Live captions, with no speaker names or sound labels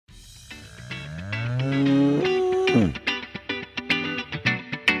What's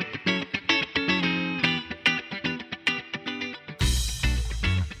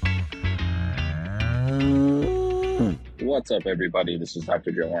up, everybody? This is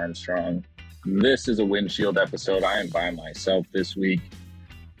Dr. Joe Armstrong. This is a Windshield episode. I am by myself this week,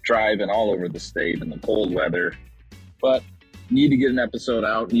 driving all over the state in the cold weather, but need to get an episode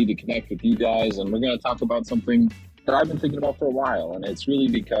out, need to connect with you guys, and we're going to talk about something that I've been thinking about for a while, and it's really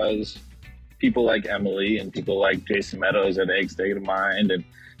because people like Emily and people like Jason Meadows at Egg State of Mind and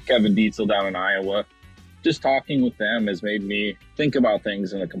Kevin Dietzel down in Iowa, just talking with them has made me think about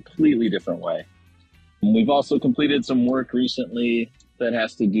things in a completely different way. We've also completed some work recently that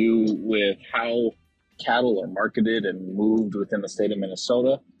has to do with how cattle are marketed and moved within the state of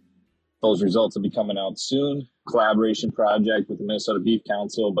Minnesota. Those results will be coming out soon. Collaboration project with the Minnesota Beef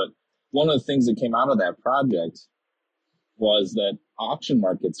Council. But one of the things that came out of that project was that auction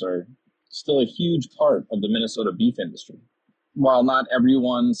markets are still a huge part of the Minnesota beef industry. While not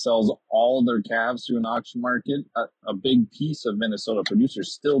everyone sells all their calves through an auction market, a big piece of Minnesota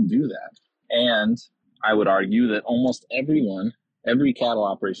producers still do that. And I would argue that almost every cattle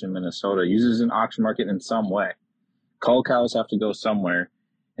operation in Minnesota uses an auction market in some way. Cull cows have to go somewhere,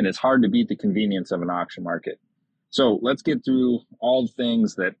 and it's hard to beat the convenience of an auction market. So let's get through all the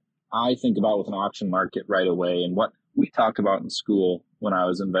things that I think about with an auction market right away and what we talked about in school when I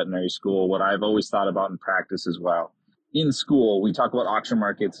was in veterinary school, what I've always thought about in practice as well. In school, we talk about auction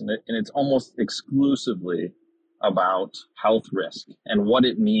markets, and it's almost exclusively about health risk and what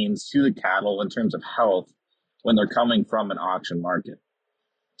it means to the cattle in terms of health when they're coming from an auction market.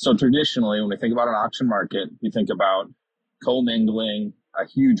 So traditionally, when we think about an auction market, we think about commingling, a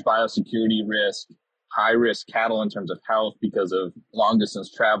huge biosecurity risk, high risk cattle in terms of health because of long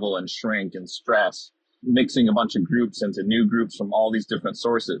distance travel and shrink and stress, mixing a bunch of groups into new groups from all these different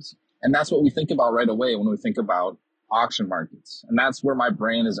sources. And that's what we think about right away when we think about auction markets. And that's where my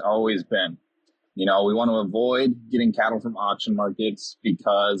brain has always been. You know, we want to avoid getting cattle from auction markets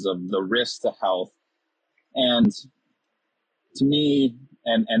because of the risk to health. And to me,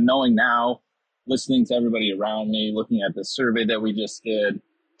 and knowing now, listening to everybody around me, looking at the survey that we just did,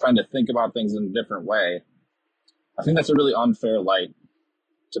 trying to think about things in a different way, I think that's a really unfair light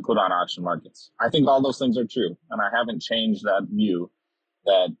to put on auction markets. I think all those things are true, and I haven't changed that view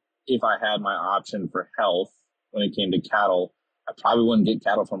that if I had my option for health when it came to cattle, I probably wouldn't get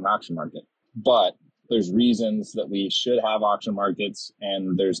cattle from an auction market. But there's reasons that we should have auction markets,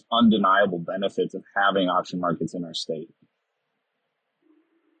 and there's undeniable benefits of having auction markets in our state.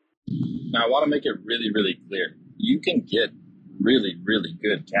 Now, I want to make it really, really clear. You can get really, really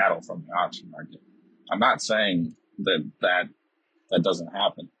good cattle from the auction market. I'm not saying that doesn't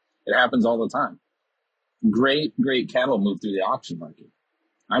happen. It happens all the time. Great cattle move through the auction market.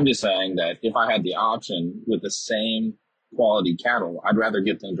 I'm just saying that if I had the option with the same quality cattle, I'd rather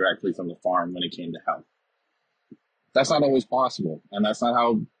get them directly from the farm when it came to health. That's not always possible, and that's not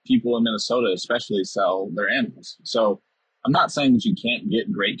how people in Minnesota especially sell their animals. So I'm not saying that you can't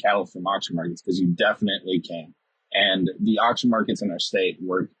get great cattle from auction markets, because you definitely can. And the auction markets in our state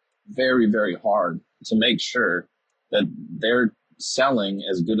work very, very hard to make sure that they're selling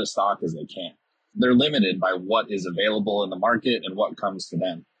as good a stock as they can. They're limited by what is available in the market and what comes to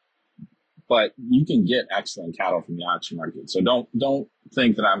them. But you can get excellent cattle from the auction market. So don't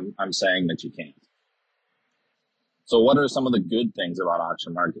think that I'm saying that you can't. So what are some of the good things about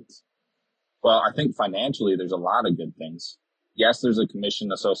auction markets? Well, I think financially there's a lot of good things. Yes, there's a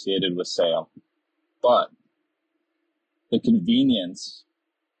commission associated with sale, but the convenience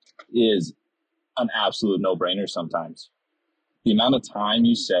is an absolute no-brainer sometimes. The amount of time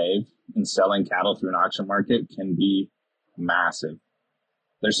you save in selling cattle through an auction market can be massive.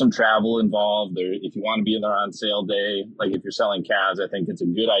 There's some travel involved. If you want to be there on sale day, like if you're selling calves, I think it's a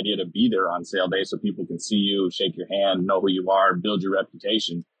good idea to be there on sale day so people can see you, shake your hand, know who you are, build your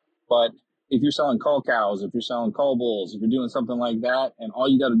reputation. But if you're selling cull cows, if you're selling cull bulls, if you're doing something like that, and all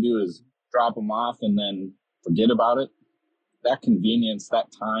you got to do is drop them off and then forget about it, that convenience,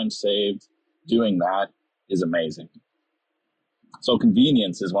 that time saved doing that is amazing. So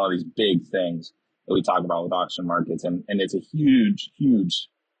convenience is one of these big things that we talk about with auction markets, and it's a huge, huge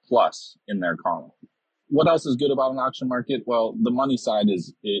plus in their column. What else is good about an auction market? Well, the money side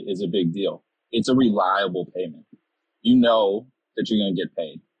is a big deal. It's a reliable payment. You know that you're going to get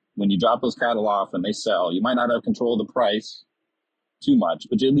paid. When you drop those cattle off and they sell, you might not have control of the price too much,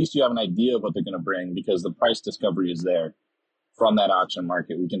 but at least you have an idea of what they're going to bring because the price discovery is there from that auction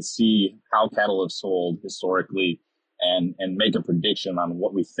market. We can see how cattle have sold historically and make a prediction on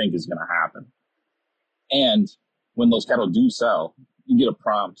what we think is going to happen. And when those cattle do sell, you get a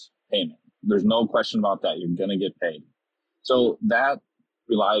prompt payment. There's no question about that. You're going to get paid. So that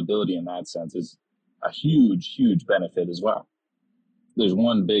reliability in that sense is a huge, huge benefit as well. There's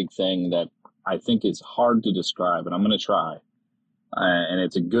one big thing that I think is hard to describe, and I'm going to try. And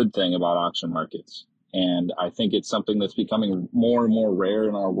it's a good thing about auction markets. And I think it's something that's becoming more and more rare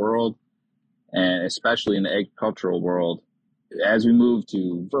in our world, and especially in the agricultural world. As we move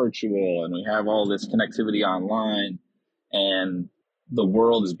to virtual and we have all this connectivity online, and the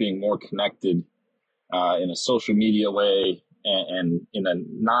world is being more connected in a social media way and in a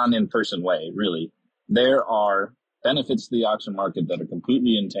non-in-person way, really, there are benefits to the auction market that are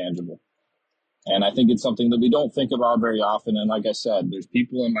completely intangible. And I think it's something that we don't think about very often. And like I said, there's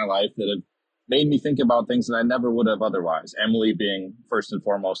people in my life that have made me think about things that I never would have otherwise, Emily being first and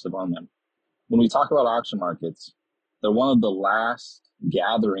foremost among them. When we talk about auction markets, they're one of the last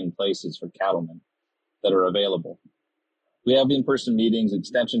gathering places for cattlemen that are available. We have in-person meetings.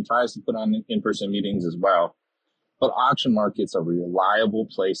 Extension tries to put on in-person meetings as well. But auction markets are a reliable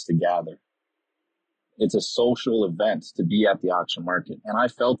place to gather. It's a social event to be at the auction market. And I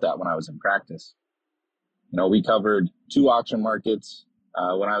felt that when I was in practice. We covered 2 auction markets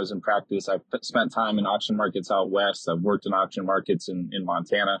when I was in practice. I've spent time in auction markets out west. I've worked in auction markets in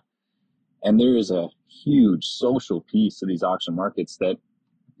Montana. And there is a huge social piece to these auction markets that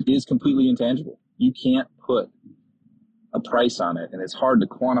is completely intangible. You can't put a price on it, and it's hard to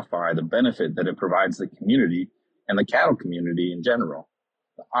quantify the benefit that it provides the community and the cattle community in general.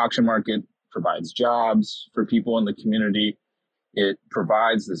 The auction market provides jobs for people in the community. It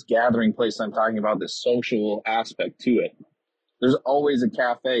provides this gathering place I'm talking about, this social aspect to it. There's always a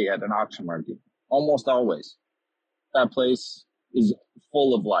cafe at an auction market, almost always. That place is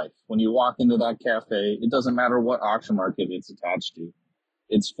full of life. When you walk into that cafe, it doesn't matter what auction market it's attached to.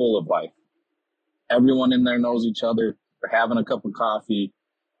 It's full of life. Everyone in there knows each other. They're having a cup of coffee,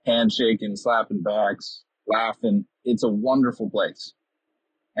 handshaking, slapping backs, laughing. It's a wonderful place.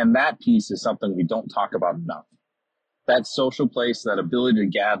 And that piece is something we don't talk about enough. That social place, that ability to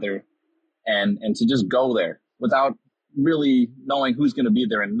gather and to just go there without really knowing who's going to be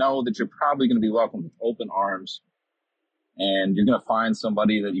there, and know that you're probably going to be welcomed with open arms, and you're going to find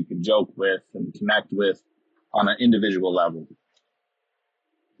somebody that you can joke with and connect with on an individual level.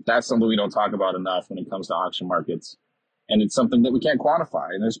 That's something we don't talk about enough when it comes to auction markets. And it's something that we can't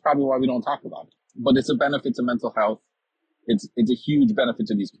quantify, and that's probably why we don't talk about it. But it's a benefit to mental health. It's a huge benefit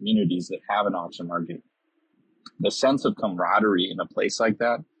to these communities that have an auction market. The sense of camaraderie in a place like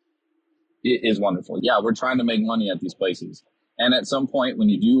that is wonderful. Yeah, we're trying to make money at these places. And at some point, when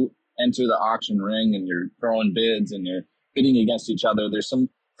you do enter the auction ring and you're throwing bids and you're bidding against each other, there's some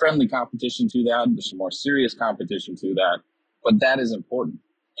friendly competition to that. There's some more serious competition to that. But that is important.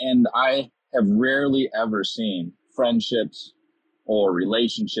 And I have rarely ever seen friendships or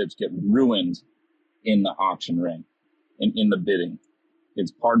relationships get ruined in the auction ring, in the bidding.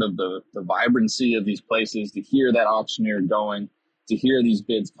 It's part of the vibrancy of these places to hear that auctioneer going, to hear these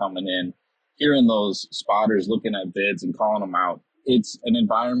bids coming in, hearing those spotters looking at bids and calling them out. It's an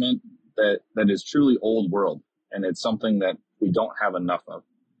environment that is truly old world, and it's something that we don't have enough of.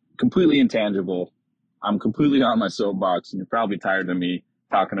 Completely intangible. I'm completely on my soapbox, and you're probably tired of me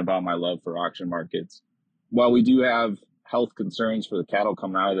talking about my love for auction markets. While we do have health concerns for the cattle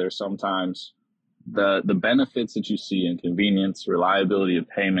coming out of there sometimes, the benefits that you see in convenience, reliability of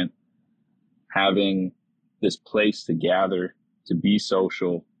payment, having this place to gather, to be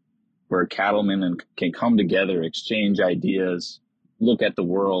social, where cattlemen can come together, exchange ideas, look at the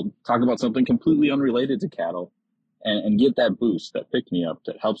world, talk about something completely unrelated to cattle, and get that boost, that pick-me-up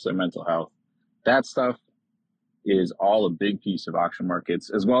that helps their mental health. That stuff is all a big piece of auction markets,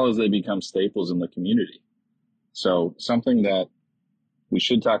 as well as they become staples in the community. So something that we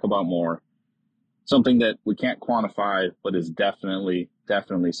should talk about more, something that we can't quantify, but is definitely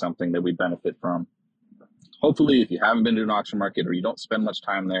something that we benefit from. Hopefully, if you haven't been to an auction market or you don't spend much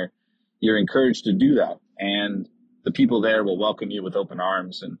time there, you're encouraged to do that. And the people there will welcome you with open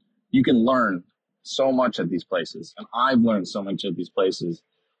arms, and you can learn so much at these places. And I've learned so much at these places.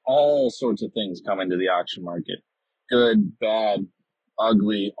 All sorts of things come into the auction market. Good, bad,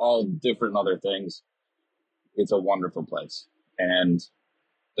 ugly, all different other things. It's a wonderful place. And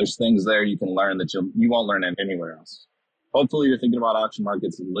there's things there you can learn that you won't learn anywhere else. Hopefully you're thinking about auction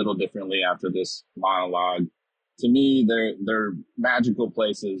markets a little differently after this monologue. To me, they're magical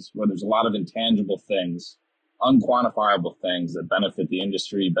places where there's a lot of intangible things, unquantifiable things that benefit the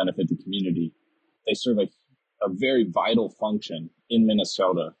industry, benefit the community. They serve a very vital function in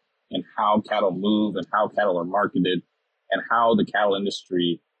Minnesota in how cattle move and how cattle are marketed and how the cattle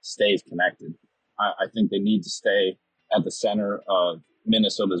industry stays connected. I think they need to stay at the center of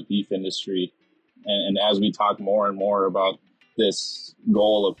Minnesota's beef industry. And as we talk more and more about this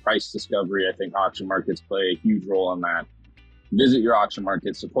goal of price discovery, I think auction markets play a huge role in that. Visit your auction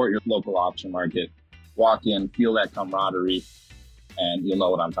market, support your local auction market, walk in, feel that camaraderie, and you'll know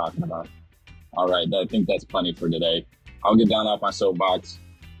what I'm talking about. All right, I think that's plenty for today. I'll get down off my soapbox.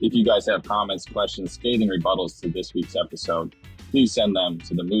 If you guys have comments, questions, scathing rebuttals to this week's episode, please send them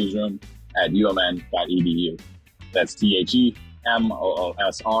to the moosroom@umn.edu. That's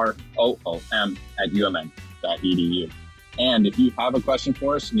TheMoosroom@umn.edu. And if you have a question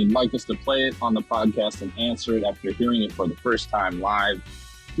for us and you'd like us to play it on the podcast and answer it after hearing it for the first time live,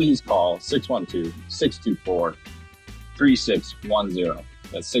 please call 612-624-3610.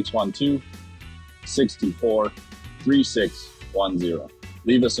 That's 612-624-3610.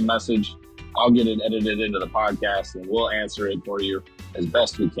 Leave us a message. I'll get it edited into the podcast and we'll answer it for you as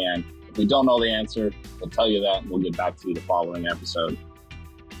best we can. If we don't know the answer, we'll tell you that and we'll get back to you the following episode.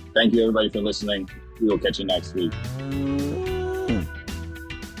 Thank you everybody for listening. We will catch you next week.